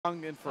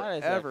in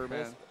forever,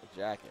 man.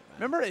 Jacket,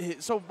 man.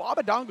 Remember, so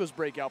Abadango's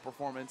breakout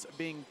performance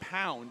being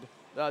Pound,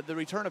 the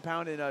return of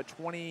Pound in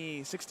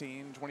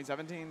 2016,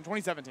 2017,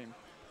 2017.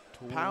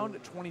 Pound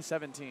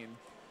 2017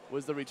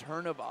 was the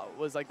return of,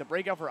 was like the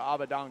breakout for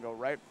Abadango,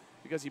 right?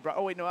 Because he brought,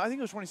 oh wait, no, I think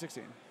it was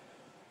 2016.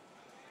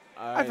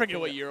 I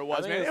forget what year it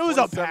was, man. It was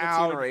a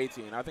Pound. Or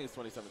 18. I think it's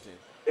 2017.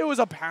 It was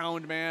a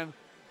Pound, man.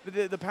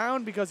 The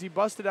Pound because he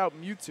busted out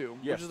Mewtwo,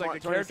 yeah, which is like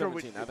the character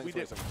we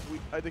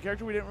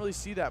didn't really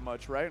see that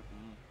much, right?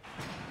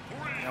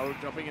 Now we're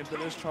jumping into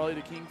this. Charlie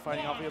the King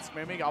fighting off against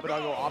Mang0.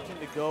 Abadango opting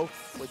to go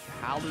with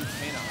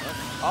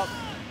Palutena. Up.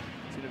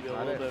 Seemed to be a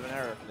little bit of an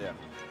error. Yeah.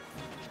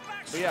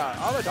 But yeah,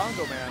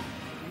 Abadango, man.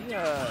 He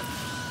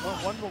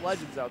one of the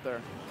legends out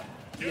there.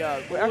 Yeah.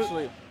 Wait,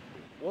 actually,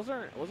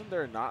 wasn't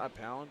there not a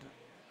Pound?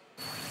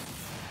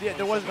 Yeah,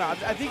 there was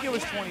not. I think it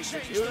was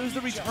 2016. It was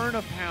the return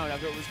of Pound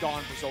after it was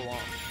gone for so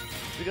long.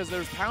 Because there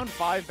was Pound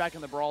 5 back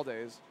in the Brawl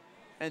days,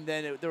 and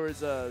then there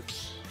was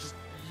just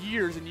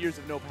years and years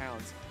of no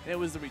Pounds. And it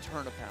was the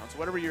return of Pound. So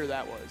whatever year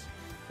that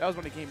was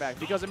when he came back.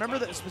 Because I remember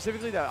that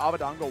specifically that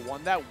Abadango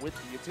won that with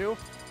Mewtwo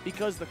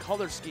because the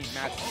color scheme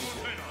matched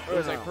Mewtwo. It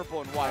was like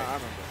purple and white. I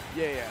remember.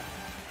 Yeah.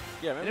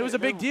 Yeah, and it was a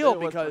big deal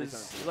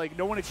because like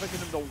no one expected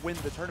him to win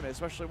the tournament,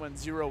 especially when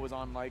Zero was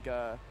on like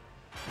on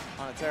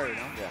a tear, you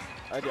know? Yeah.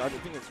 I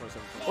think it's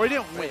 2017. Or he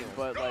didn't win,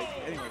 but like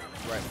anyway.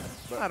 Right.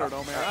 But I don't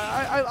know, man.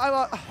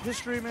 I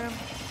history, man.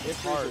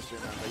 It's hard. History,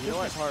 man. But you know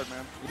what? It's hard,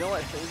 man. You know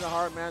what? It's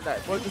hard, man. That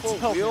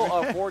Wheel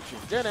of Fortune.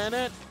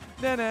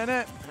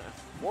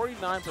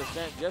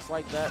 49%, just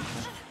like that.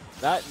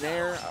 That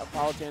Nair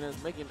Palutena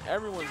is making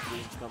everyone's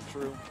dreams come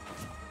true.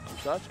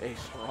 Such a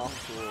strong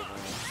tool, man.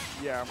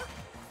 Yeah.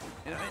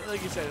 And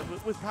like you said,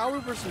 with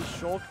Palu versus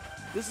Shulk,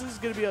 this is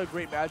going to be a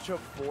great matchup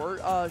for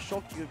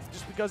Shulk,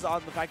 just because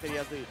on the fact that he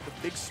has the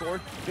big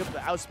sword, be able to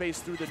outspace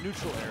through the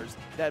neutral airs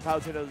that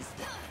Palutena is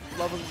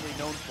lovingly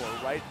known for,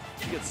 right?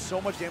 He gets so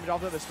much damage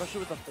off of it, especially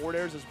with the forward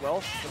airs as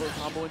well. It'll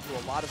combo into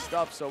a lot of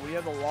stuff. So we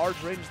have the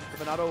large range that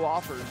the Mang0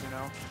 offers, you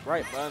know.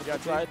 Right, but on the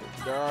other side,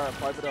 there are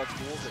private tools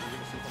that you're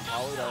going to see from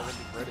Palu that are going to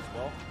be great as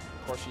well.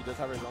 Of course, she does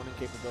have her zoning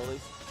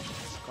capabilities.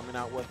 Coming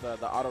out with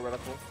the auto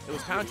reticle. It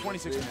was Pound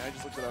 2016. I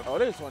just looked it up. Oh,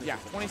 it is 2016. Yeah,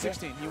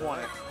 2016. He won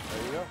it.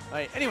 There you go. All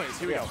right. Anyways,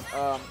 here we go.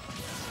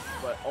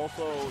 But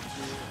also,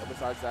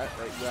 besides that,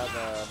 right? You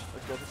have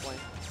let's go to flame.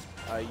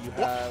 You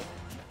have.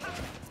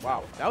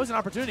 Wow, that was an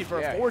opportunity for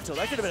a forward tilt.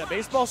 That could have been a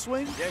baseball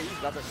swing. Yeah,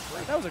 he got that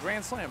swing. That was a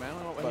grand slam, man.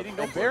 He didn't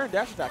go for Baron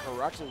dash attack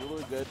are actually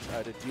really good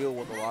to deal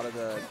with a lot of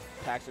the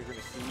attacks you're going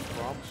to see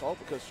from Shulk,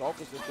 because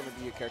Shulk is just going to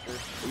be a character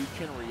that you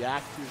can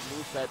react to his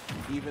moveset,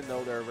 even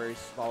though they're very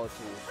solid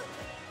tools.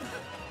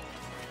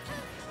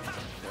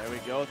 There we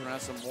go, throwing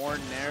out some more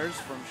nairs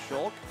from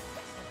Shulk.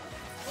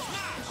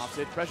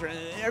 Offstage pressure, and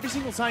every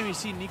single time you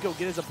see Nicko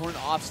get his opponent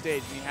off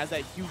stage, and he has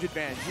that huge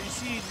advantage. You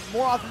see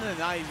more often than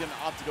not, he's going to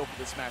opt to go for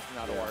the smash from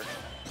out of art.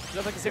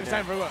 Just like the same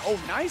time for everyone. Oh,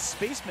 nice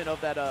placement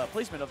of that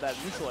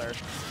neutral air.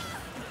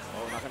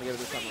 Oh, not going to get it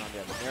this time around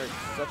yet. But Nair is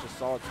such a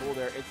solid tool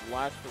there. It's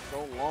lasted for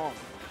so long.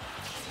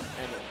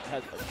 And it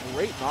has a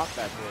great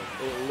knockback to it.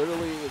 It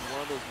literally is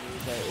one of those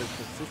moves that is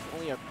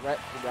consistently a threat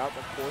throughout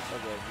the course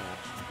of the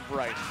match.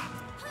 Right.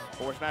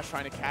 Forward smash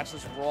trying to catch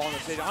this roll on the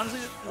stage. Honestly,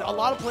 a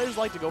lot of players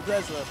like to go for that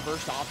as the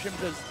first option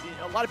because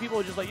a lot of people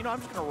are just like, I'm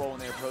just going to roll when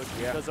they approach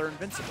because they're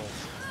invincible.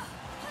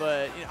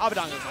 But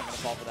Abadango is not going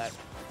to fall for that.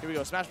 Here we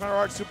go. Smash Mario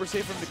Art, super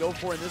safe for him to go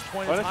for in this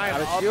point in time.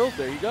 Out of shield,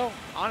 there you go.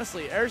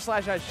 Honestly, air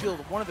slash out of shield,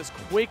 one of his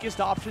quickest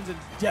options and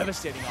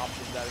devastating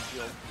options out of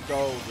shield.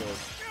 So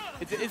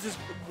good. It's just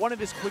one of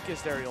his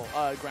quickest aerial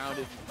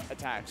grounded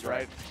attacks,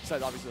 right?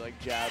 Besides obviously like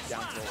jab,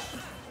 down tilt.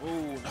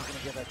 Ooh, not going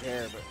to get that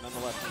there, but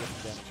nonetheless, we get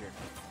some damage here.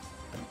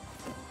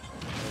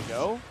 There we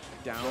go.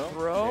 Down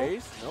throw.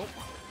 Ace. Nope.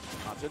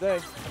 Not today.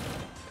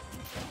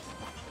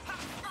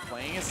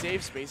 Playing it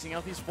safe, spacing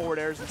out these forward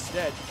airs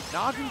instead.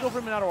 Now can go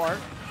for Mang0 art.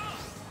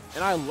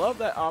 And I love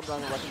that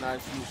Abadango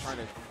recognized he was trying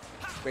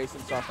to space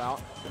himself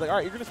out. He's like, all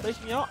right, you're going to space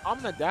me out?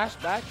 I'm going to dash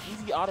back,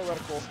 easy auto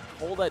reticle,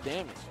 hold that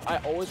damage. I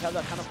always have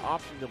that kind of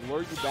option to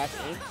lure you back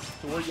in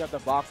to where you have to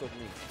box with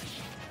me.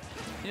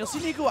 And you'll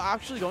see Nicko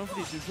actually going for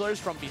these neutral airs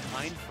from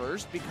behind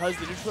first because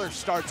the neutral air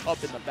starts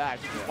up in the back,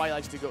 which is why he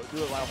likes to go do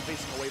it while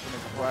facing away from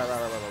his opponent.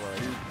 Right.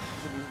 He's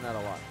been using that a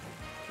lot.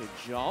 Good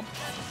jump.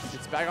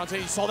 Gets back on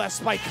stage. You saw that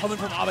spike coming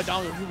from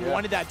Abadango, who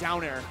wanted that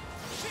down air.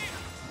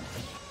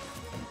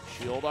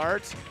 Shield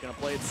art. Gonna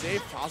play it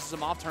safe. Tosses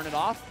him off, turn it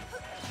off.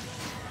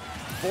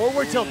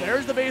 Forward tilt.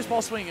 There's the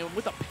baseball swing. And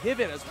with a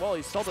pivot as well.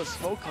 He saw the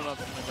smoke come up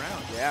from the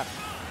ground. Yeah.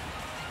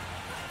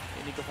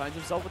 And Nicko finds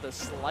himself with a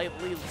slight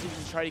lead. Let's see if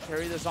he can try to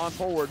carry this on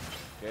forward.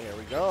 Okay, here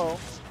we go.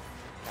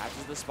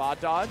 Catches the spot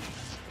dodge.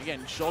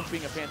 Again, Shulk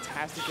being a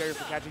fantastic carrier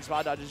for catching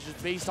spot dodges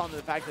just based on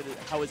the fact that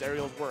how his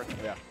aerials work.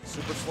 Yeah.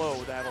 Super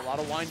slow. They have a lot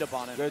of wind-up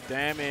on it. Good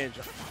damage.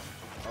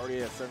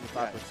 Already at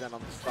 75% on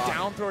the stop.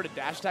 Down throw to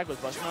dash attack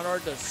with busting out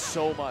art does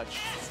so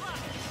much.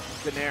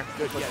 Good Nair.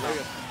 Good. Yeah, there you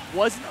go.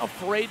 Wasn't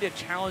afraid to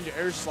challenge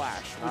air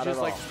slash, which is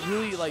like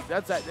really like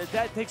that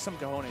takes some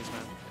cojones,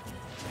 man.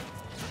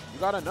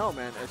 gotta know,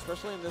 man,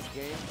 especially in this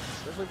game,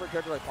 especially for a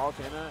character like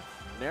Palutena,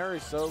 Nair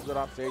is so good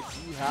off stage,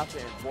 you have to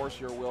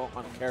enforce your will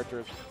on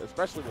characters,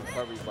 especially with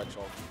recoveries like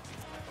Shulk.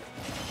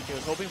 He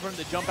was hoping for him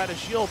to jump out of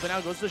shield, but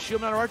now goes to the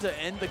shield Mount to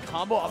end the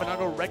combo.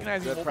 Abadango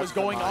recognizing what was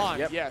going on.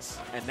 Yep. Yes.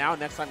 And now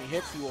next time he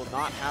hits, he will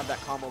not have that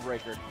combo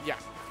breaker. Yeah.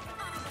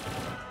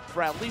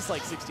 For at least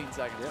like 16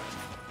 seconds. Yep.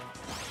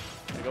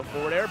 They go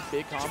forward air,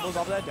 big combos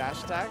off of that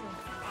dash attack.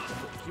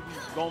 Keep him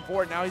going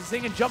forward. Now he's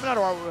thinking jumping out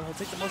of he'll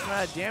take the most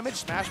amount of damage.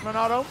 Smash Mount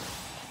Auto.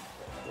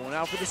 Going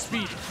out for the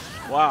speed.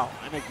 Wow.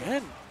 And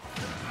again,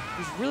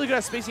 he's really good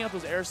at spacing out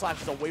those air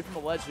slashes away from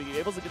the ledge, so he's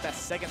able to get that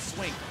second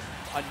swing.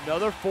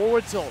 Another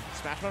forward tilt.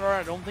 Smash Mount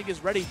I don't think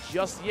is ready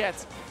just yet.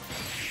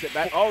 Sit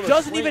back. Oh,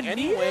 doesn't even need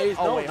anyways. it.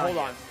 Oh, no, wait, hold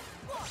yet. on.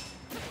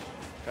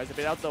 Tries to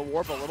bait out the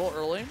warp a little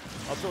early.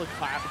 Up to the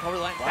recovery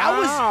line. Wow.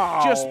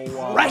 That was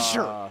just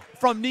pressure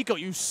from Nicko.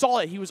 You saw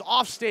it. He was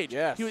off stage.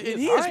 Yes, he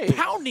is is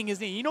pounding his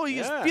knee. You know he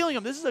is Yeah. feeling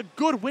him. This is a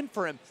good win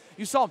for him.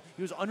 You saw him.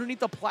 He was underneath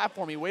the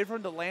platform. He waited for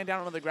him to land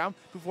down on the ground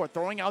before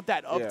throwing out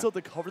that up tilt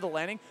to cover the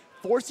landing,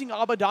 forcing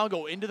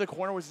Abadango into the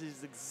corner, which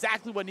is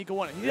exactly what Nicko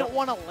wanted. He didn't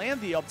want to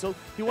land the up tilt.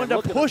 He wanted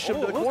to push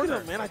him to the corner. Look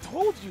at him, man. I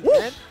told you, Woo.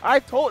 man.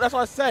 That's what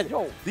I said.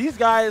 Yo, these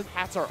guys,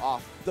 Hats are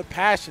off. the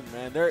passion,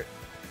 man.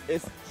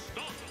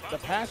 The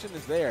passion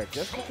is there.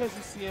 Just because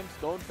you see him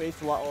stone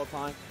faced a lot all the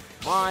time,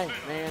 my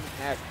man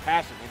has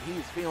passion, and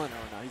he's feeling it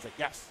right now. He's like,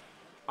 yes,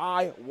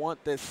 I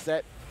want this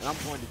set, and I'm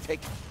going to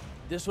take it.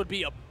 This would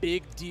be a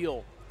big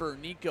deal for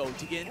Nicko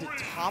to get into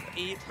top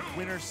 8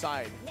 winner's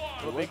side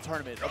of a big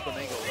tournament of the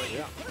Mang0.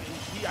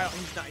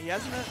 Like, he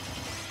hasn't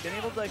been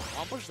able to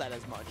accomplish that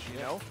as much, you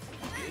know?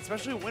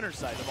 Especially winner's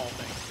side of all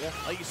things.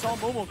 Yeah. Like you saw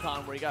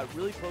MomoCon where he got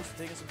really close to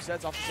taking some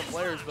sets off of some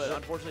players, but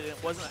unfortunately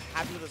wasn't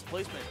happy with his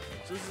placement.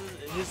 So this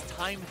is his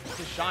time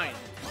to shine.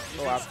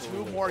 He needs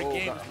 2 more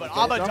games, but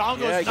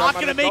Abadango is not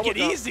going to make it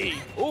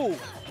easy. Ooh.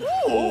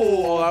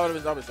 Oh, that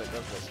would have been sick.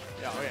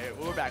 Yeah, okay,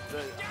 we're back.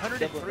 The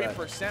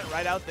 103%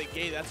 right out the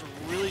gate. That's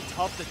really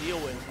tough to deal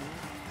with.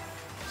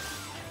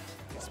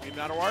 Speed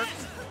Mount Art.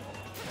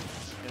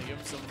 Gonna give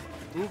him some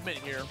movement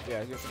here.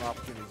 Yeah, get some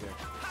opportunities here.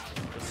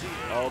 Let's see.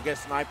 Oh, get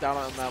sniped out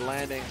on that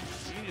landing.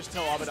 You can just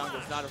tell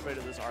Abadango's not afraid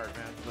of this art,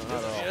 man. No,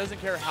 not at all. He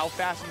doesn't care how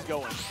fast he's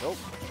going. Nope.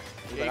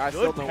 Okay, I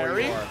still know where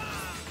you are.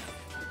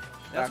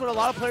 That's what a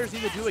lot of players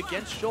need to do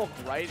against Shulk,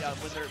 right?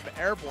 When they're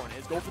airborne,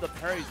 is go for the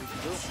parries. You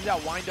can see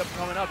that wind up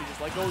coming up. You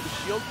just let go of the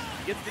shield,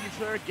 gets the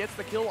neutral air, gets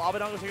the kill.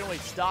 Abadango taking away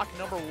stock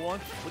number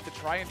 1 with the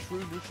try and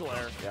true neutral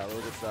air. Yeah,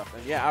 really good stuff.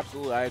 And yeah,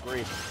 absolutely, I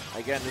agree.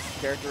 Again, this is a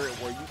character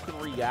where you can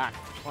react,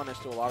 punish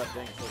to a lot of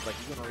things. So it's like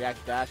you can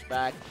react dash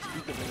back,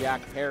 you can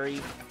react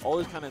parry, all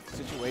these kind of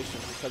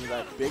situations because of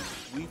that big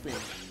sweeping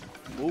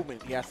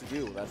movement he has to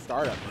do, that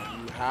startup.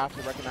 And you have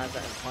to recognize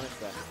that and punish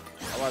that.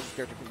 Otherwise, this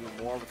character can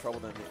be more of a trouble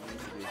than it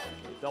needs to be.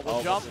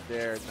 Double jump.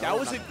 There. That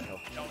was he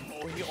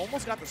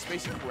almost got the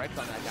spacing correct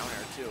on that down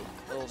air too.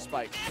 A little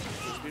spike.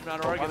 Speed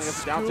Mount Oregon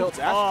down tilt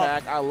dash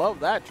attack. I love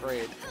that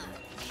trade.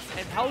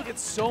 And Palu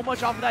gets so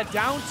much off of that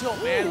down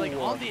tilt, man. Like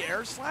on the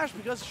air slash,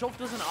 because Shulk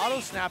doesn't auto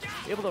snap,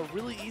 able to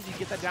really easy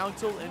get that down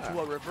tilt into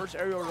a reverse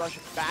aerial rush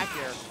back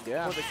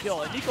air for the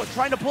kill. And Nicko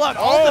trying to pull out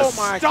all the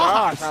stops.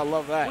 Gosh, I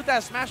love that. With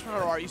that smash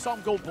R, you saw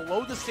him go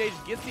below the stage,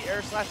 gets the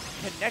air slash,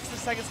 connects the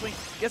second swing,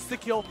 gets the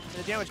kill,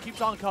 and the damage keeps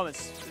on coming.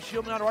 The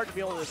shield Mount Art to be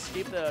able to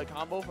escape the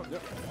combo from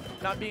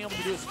not being able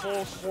to do his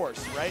full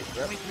force, right?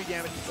 23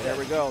 damage instead. There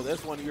we go.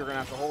 This one you're going to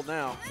have to hold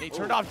now. And he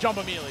turned off jump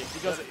immediately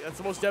because that's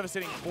the most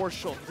devastating for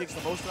Shulk. He takes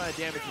the most amount of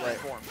damage in that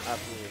form.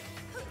 Absolutely.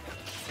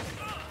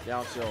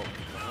 Down tilt.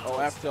 Oh,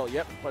 F tilt.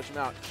 Yep, push him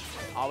out.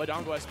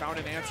 Abadango has found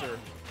an answer.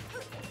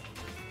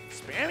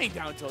 Spamming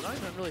down tilt. Not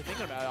even really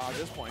thinking about it at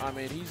this point. I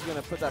mean, he's going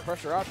to put that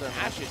pressure out there.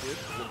 Mash it, dude.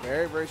 It's a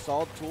very, very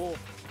solid tool.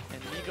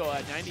 And Nicko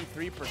at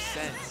 93%.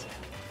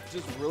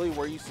 Just really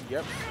where you see,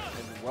 and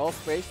well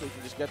spaced, so you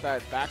can just get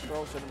that back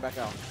throw, send him back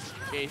out.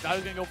 Okay, he thought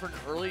he was going to go for an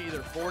early either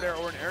forward air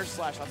or an air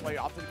slash. That's why he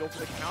opted to go for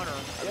the counter.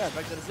 I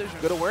respect the decision.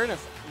 Good awareness.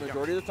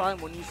 Majority of the time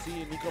when you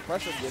see Nicko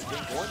pressure, he's been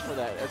going for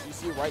that, as you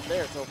see right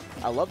there. So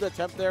I love the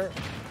attempt there.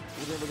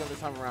 We're going to look at this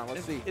time around.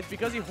 Let's see. It's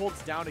because he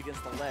holds down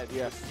against the ledge.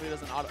 Yes. So he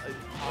doesn't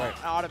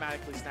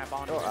automatically snap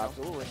onto it.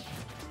 Absolutely.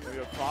 There we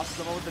go. Crosses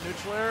him over with the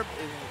neutral air.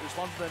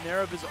 Responds to the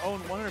nair of his own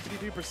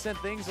 153%.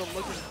 Things are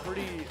looking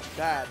pretty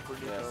bad for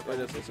Nicko.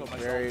 Yes, it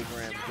is very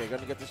grim. Okay,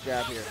 going to get this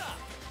jab here.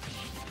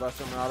 Bust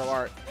him out of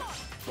art.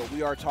 But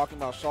we are talking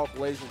about Shulk,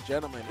 ladies and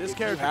gentlemen. If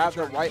you have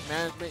the right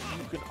management,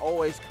 you can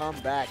always come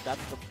back.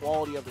 That's the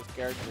quality of this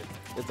character.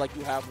 It's like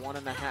you have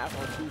 1.5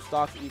 or 2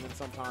 stocks even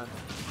sometimes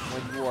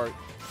when you are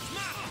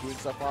doing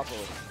stuff properly.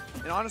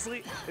 And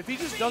honestly, if he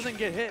just doesn't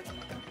get hit,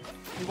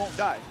 he won't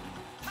die.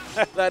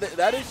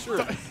 that is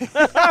true.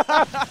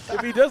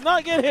 If he does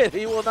not get hit,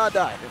 he will not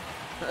die.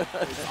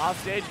 He's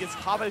off stage, gets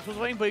caught by the twist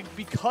wing, but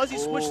because he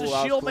switched the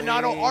that shield was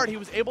Monado clean. art, he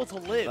was able to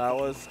live. That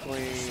was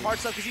clean. Smart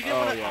stuff, because he didn't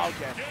want to. Yeah.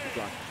 Okay. Keep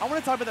going. I want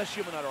to talk about that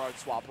shield Monado art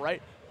swap,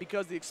 right?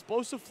 Because the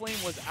explosive flame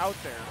was out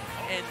there,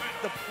 and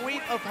the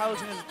point of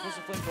Palutena's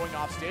explosive flame going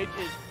off stage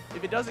is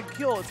if it doesn't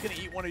kill, it's going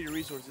to eat one of your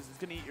resources. It's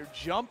going to eat your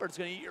jump or it's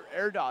going to eat your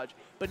air dodge.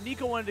 But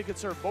Nicko wanted to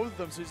conserve both of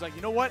them, so he's like,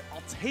 you know what?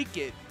 I'll take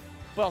it,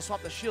 but I'll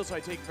swap the shield so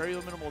I take very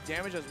minimal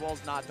damage as well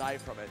as not die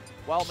from it,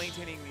 while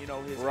maintaining, you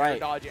know, his air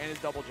dodge and his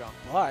double jump.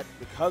 But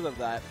because of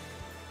that,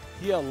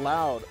 he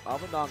allowed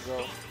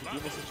Abadango to be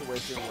in a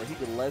situation where he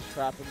could ledge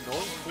trap him,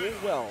 knowing full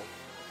well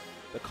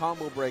the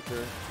combo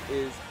breaker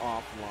is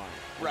offline.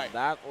 Right.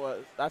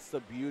 That's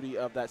the beauty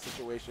of that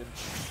situation.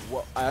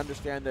 Well, I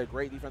understand the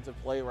great defensive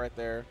play right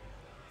there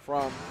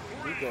from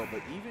Nicko,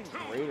 but even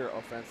greater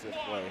offensive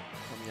play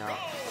coming out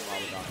from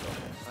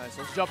Abadango. All right,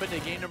 so let's jump into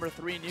game number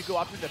 3. Nicko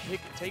opted to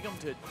take him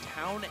to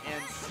town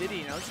and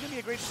city. Now this is going to be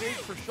a great stage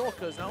for Shulk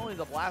because not only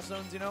the blast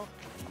zones, you know,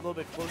 a little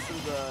bit closer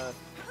to the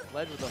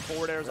ledge with the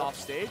forward airs off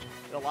stage,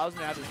 it allows him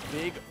to have this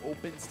big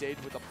open stage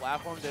with the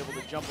platforms, able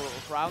to jump over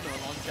the crowd, and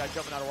as long as you got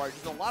jumping out of wire,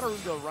 just a lot of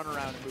room to run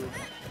around and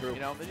move. True.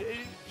 You know, it's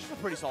just a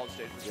pretty solid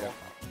stage for Shulk.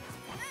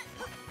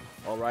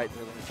 All right,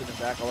 they're going to sit him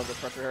back. I love the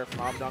pressure here from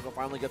Abadango.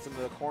 Finally gets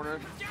into the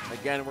corner.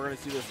 Again, we're going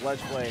to see this ledge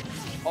play.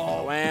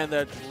 Oh, and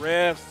the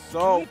drift.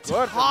 So good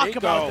for Talk Nicko.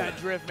 about that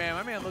drift, man.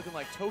 My man looking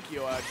like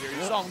Tokyo out here.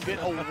 You saw him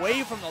get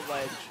away from the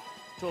ledge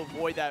to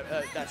avoid that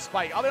that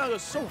spike.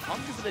 Abadango's so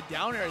hungry for the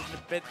down air,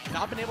 but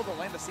not been able to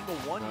land a single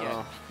one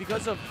yet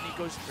because of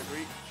Nicko's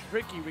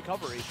tricky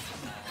recovery.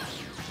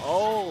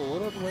 Oh, a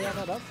little way on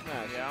that up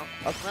smash. Yeah.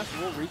 Up smash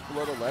will reach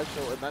below the ledge,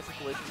 so in that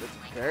situation, it's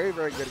very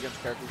good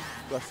against characters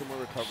who have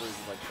similar recoveries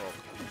like Shulk.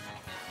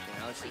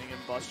 Now he's sitting in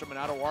Buster,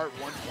 Monado art,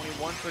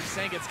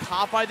 121%, gets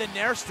caught by the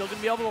Nair, still going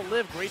to be able to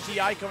live. Great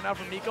DI coming out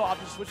from Nicko,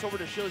 opted to switch over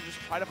to Shulk, just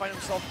try to find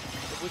himself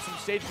with some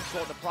stage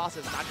control in the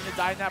process. Not going to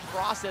die in that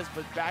process,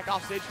 but back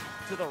off stage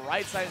to the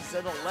right side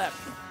instead of the left.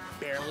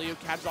 Barely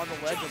catches on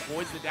the ledge,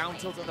 avoids the down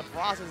tilt in the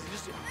process. He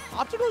just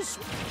opted to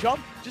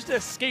jump just to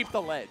escape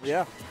the ledge.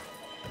 Yeah.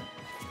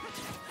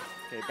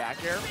 Okay,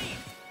 back air.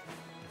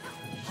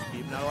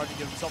 Even not hard to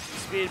give himself some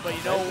speed, but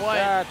you know what?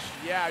 Catch.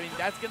 Yeah, I mean,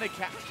 that's going to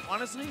catch.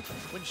 Honestly,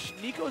 when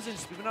Nicko's in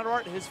Speed Not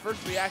Art, his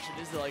first reaction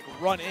is to, like,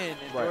 run in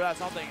and throw out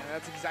something, and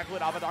that's exactly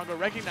what Abadango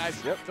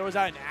recognized. Yep. Throws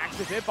out an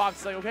active hitbox.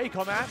 It's like, okay,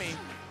 come at me.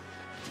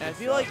 And I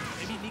feel like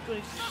maybe Nicko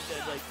needs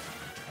to, like,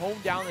 tone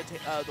down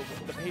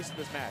the pace of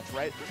this match,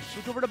 right?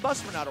 Switch over to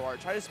Buster Not Art.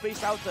 Try to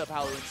space out the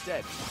Palu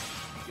instead.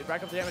 Get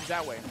back up the damage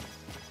that way.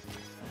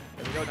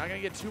 There we go. Not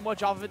going to get too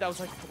much off of it. That was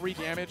like 3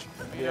 damage.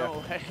 You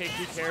know, hey,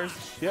 who cares?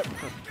 Yep.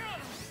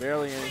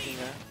 Barely anything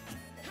there.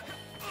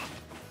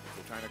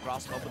 They're trying to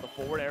cross him up with the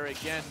forward air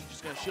again.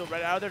 Just going to shield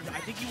right out of there. I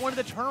think he wanted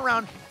the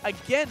turnaround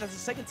again. That's the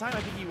second time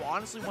I think he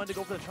honestly wanted to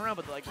go for the turnaround,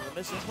 but like the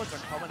missed inputs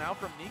are coming out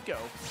from Nicko.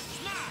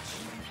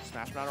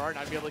 Smash around art,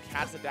 not be able to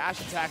catch the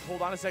dash attack.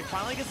 Hold on a sec.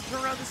 Finally gets the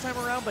turnaround this time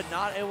around, but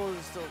not able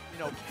to still, you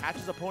know, catch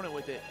his opponent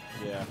with it.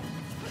 Yeah.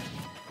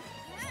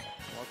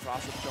 More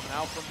cross-ups coming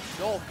out from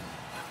Shulk.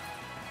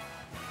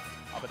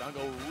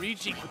 Abadango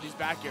reaching with these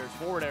back airs,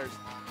 forward airs,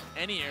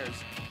 any airs.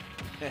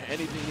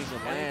 Anything he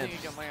can land. Anything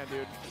he can land,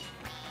 dude.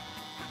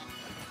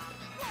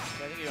 I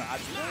think you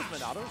know,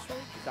 Monado's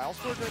dial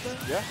scores right there?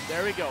 Yeah.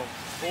 There we go.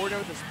 Forward air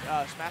with the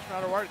smash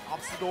Monado art,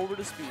 opts to go over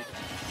to speed.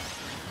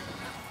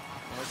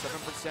 Another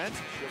 7%. Shield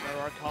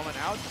Monado art coming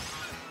out.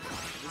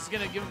 This is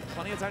going to give him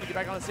plenty of time to get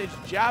back on the stage.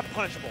 Jab,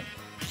 punishable.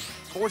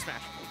 Forward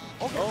smash.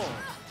 Okay.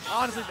 Oh.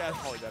 Honestly, that's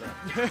probably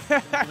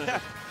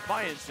better.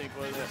 My instinct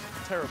was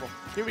terrible.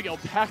 Here we go.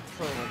 Back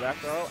throw. Back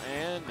throw,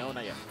 and no,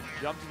 not yet.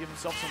 Jump to give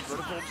himself some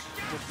vertical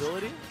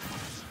mobility.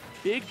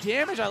 Big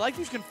damage. I like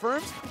these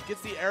confirms.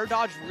 Gets the air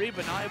dodge read,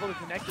 but not able to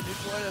connect the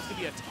neutral air. That's going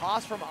to be a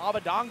toss from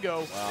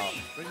Abadango. Wow.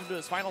 Brings him to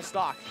his final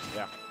stock.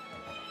 Yeah.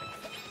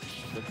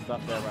 Good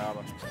stuff there,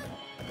 Alba.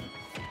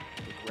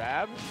 The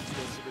grab.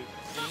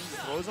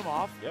 Throws him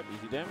off. Yep,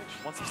 easy damage.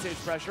 Wants some stage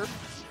pressure.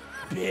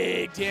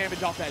 Big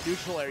damage off that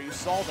neutral air. You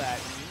saw that.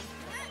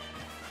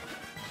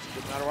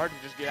 Good Monado art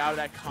to just get out of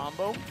that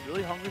combo.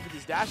 Really hungry for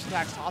these dash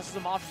attacks. Tosses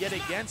him off yet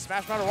again.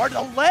 Smash Monado art to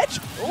the ledge.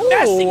 Ooh.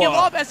 Messing him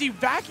up as he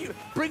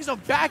brings him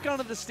back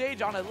onto the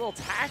stage on a little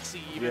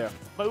taxi even. Yeah.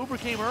 But Uber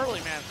came early,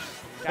 man.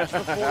 Catch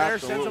the full air,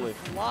 sends him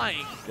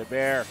flying. The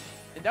bear.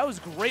 And that was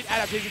great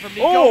adaptation from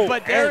Nicko.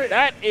 But there,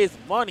 that is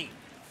money.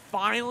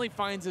 Finally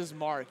finds his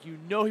mark. You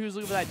know he was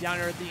looking for that down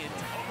air the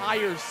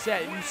entire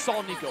set. And you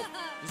saw Nicko.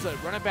 Just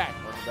like, run it back.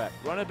 Run it back.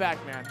 Run it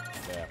back, man.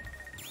 Yeah.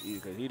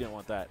 Because he didn't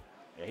want that.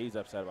 Yeah, he's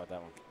upset about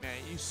that one. Man,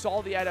 you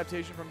saw the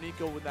adaptation from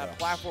Nicko when that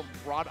platform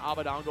brought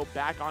Abadango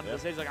back onto the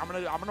stage. Like, I'm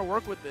gonna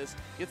work with this.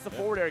 Gets the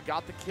forward air,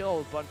 got the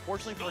kill, but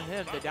unfortunately for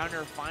him, the down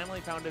air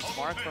finally found its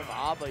mark from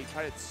Aba. He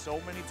tried it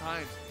so many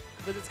times.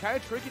 Because it's kind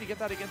of tricky to get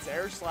that against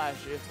air slash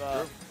if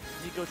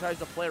Nicko tries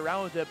to play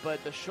around with it,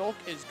 but the Shulk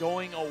is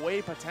going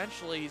away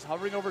potentially. He's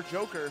hovering over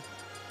Joker,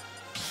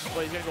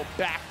 but he's gonna go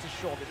back to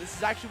Shulk. And this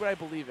is actually what I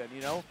believe in,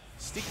 you know?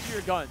 Stick to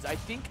your guns. I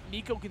think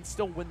Nicko can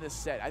still win this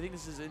set. I think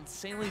this is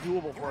insanely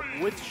doable for him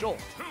with Shulk.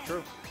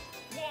 True.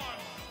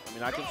 I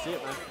mean, I can see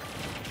it, man.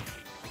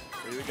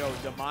 Here we go.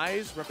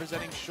 Demise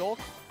representing Shulk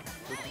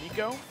with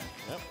Nicko.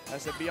 Yep.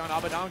 Has to be on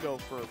Abadango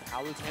for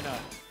Palutena.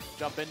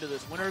 Jump into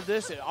this. Winner of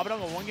this,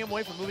 Abadango 1 game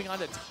away from moving on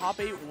to top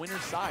 8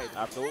 winner's side.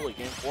 Absolutely.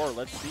 Game 4.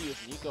 Let's see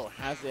if Nicko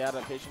has the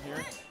adaptation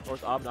here, or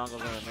is Abadango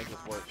going to make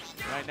this work.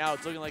 Right now,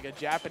 it's looking like a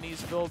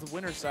Japanese-filled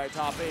winner's side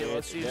top 8. Yeah,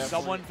 Let's see if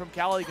someone from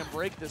Cali can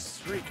break this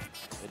streak.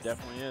 It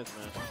definitely is,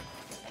 man.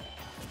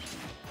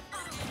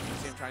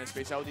 See him trying to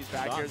space out with these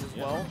back airs as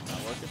well.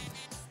 Not working.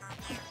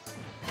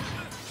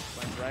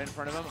 Lands right in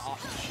front of him.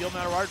 Shield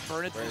Matter Art,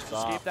 burn it to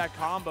escape that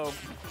combo.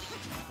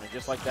 And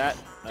just like that,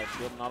 that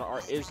Shield Matter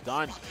Art is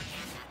done.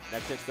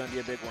 Next hit's going to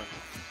be a big one.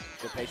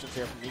 Good patience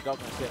here from Nicko.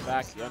 Going to sit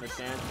back. You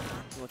understand?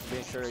 He wants to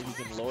make sure he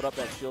can load up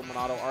that Shield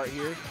Monado Art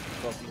here.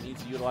 So if he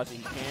needs to utilize it,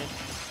 he can.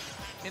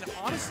 And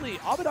honestly,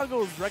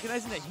 Abadango is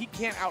recognizing that he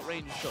can't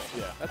outrange Shulk.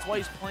 Yeah. That's why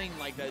he's playing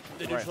like the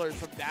neutral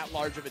from that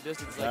large of a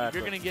distance. Like if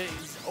you're going to get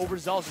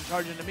overzealous and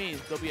charge into me,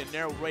 there'll be a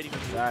narrow rating of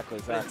you. Exactly.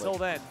 But until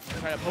then,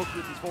 try to poke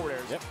you with these forward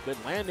airs. Yep. Good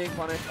landing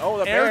punish. Oh,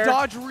 the air bear.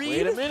 dodge read.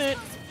 Wait a minute.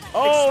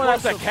 Oh,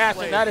 that's a catch,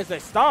 and that is a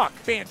stock.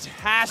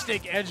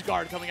 Fantastic edge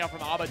guard coming out from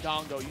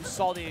Abadango. You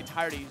saw the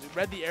entirety. He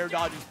read the air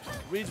dodge,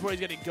 reads where he's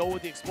going to go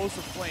with the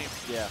explosive flame.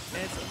 Yeah.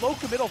 And it's low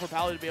committal for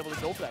Palu to be able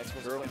to go for that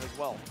explosive flame as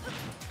well.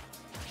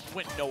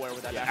 Went nowhere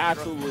with that. Yeah,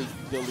 absolutely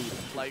deleted.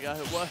 Like,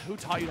 who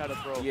taught you how to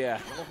throw? Yeah.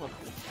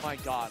 My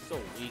God. So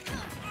weak.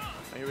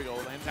 Here we go.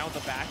 Lands down with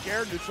the back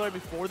air. Neutral air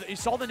before you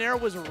saw the nair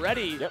was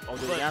ready. Yep.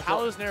 But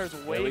Palu's nair is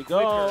way quicker.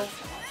 Go.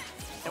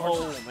 And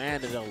oh,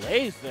 man, the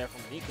delays there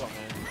from Nicko,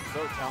 man.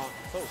 So talented,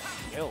 so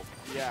skilled.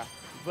 Yeah.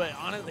 But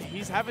honestly,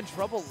 he's having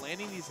trouble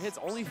landing these hits.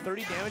 Only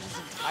 30 damage this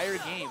entire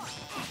game.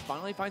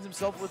 Finally finds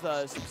himself with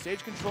some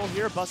stage control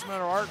here. Bust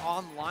Matter Art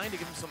online to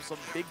give him some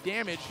big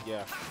damage.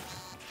 Yeah.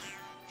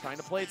 Trying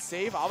to play it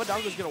safe.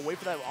 Abadango's going to wait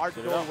for that art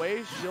to go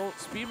away. She'll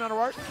speed Matter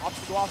Art, opts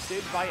to go off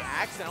stage by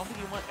accident. I don't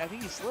think he went. I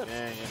think he slipped.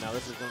 Man, yeah, now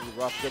this is going to be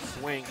rough. Good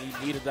swing.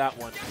 He needed that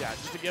one. Yeah,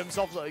 just to give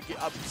himself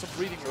some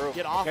breathing room.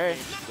 Get off. Okay,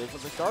 there's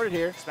something started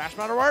here. Smash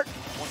Matter Art.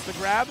 Wants the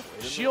grab.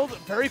 Shield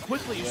very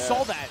quickly. You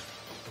saw that.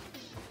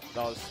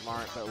 That was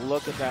smart, but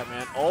look at that,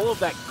 man. All of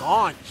that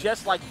gone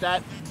just like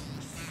that.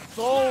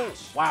 So,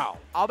 wow.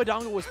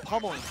 Abadango was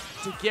pummeling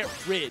to get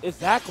rid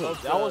exactly.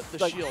 of that was the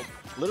like, shield.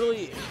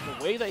 Literally,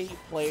 the way that he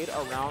played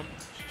around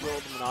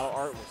Shield Monado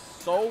Art was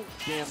so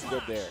damn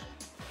good there.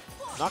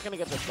 Not going to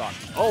get the stock.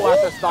 Oh,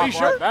 that's the stock. Are you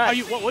sure? Back.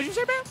 What did you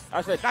say, man?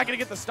 I said, not going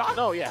to get the stock?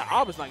 No, yeah.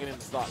 Aba's not getting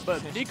the stock.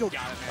 But Nicko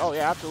got it, man. Oh,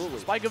 yeah, absolutely.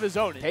 Spike of his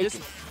own.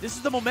 This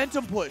is the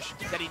momentum push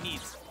that he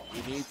needs.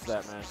 He needs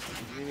that, man.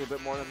 He's needing a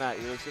bit more than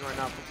that. You're seeing right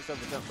now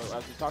 57%, but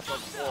as we talked about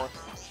before,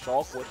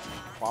 Shulk with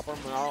proper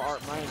Monado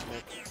Art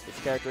management, this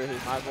character he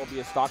might as well be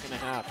a stock and a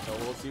half, so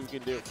we'll see what we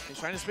can do. He's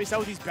trying to space out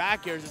with these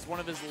back airs. It's one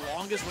of his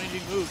longest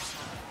ranging moves.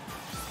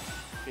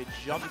 Good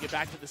jump to get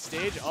back to the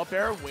stage. Up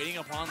air, waiting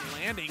upon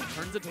landing.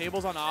 Turns the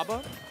tables on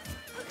Aba.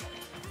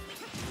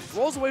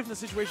 Rolls away from the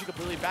situation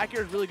completely. Back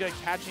air is really good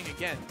at catching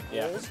again.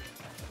 Rolls,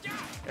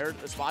 air,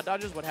 spot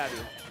dodges, what have you.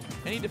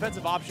 Any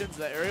defensive options,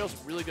 the aerial's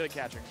really good at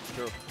catching.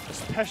 True.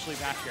 Especially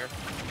back air.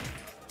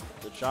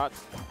 Good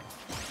shots.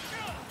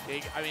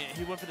 I mean,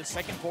 he went for the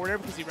second forward air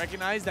because he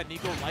recognized that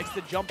Nicko likes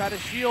to jump out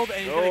of shield,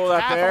 and he's going to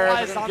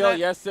capitalize on that.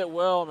 Yes, it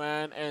will,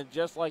 man. And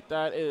just like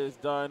that, it is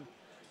done.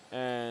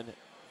 And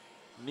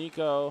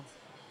Nicko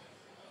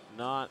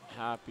not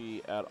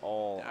happy at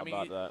all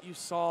about that. You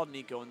saw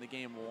Nicko in the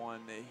game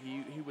one.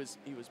 He was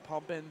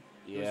pumping.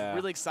 Yeah. He was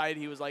really excited.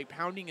 He was like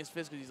pounding his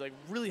fist because he's like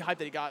really hyped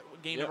that he got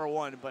game number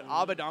one. But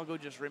Abadango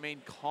just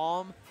remained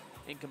calm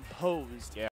and composed. Yeah.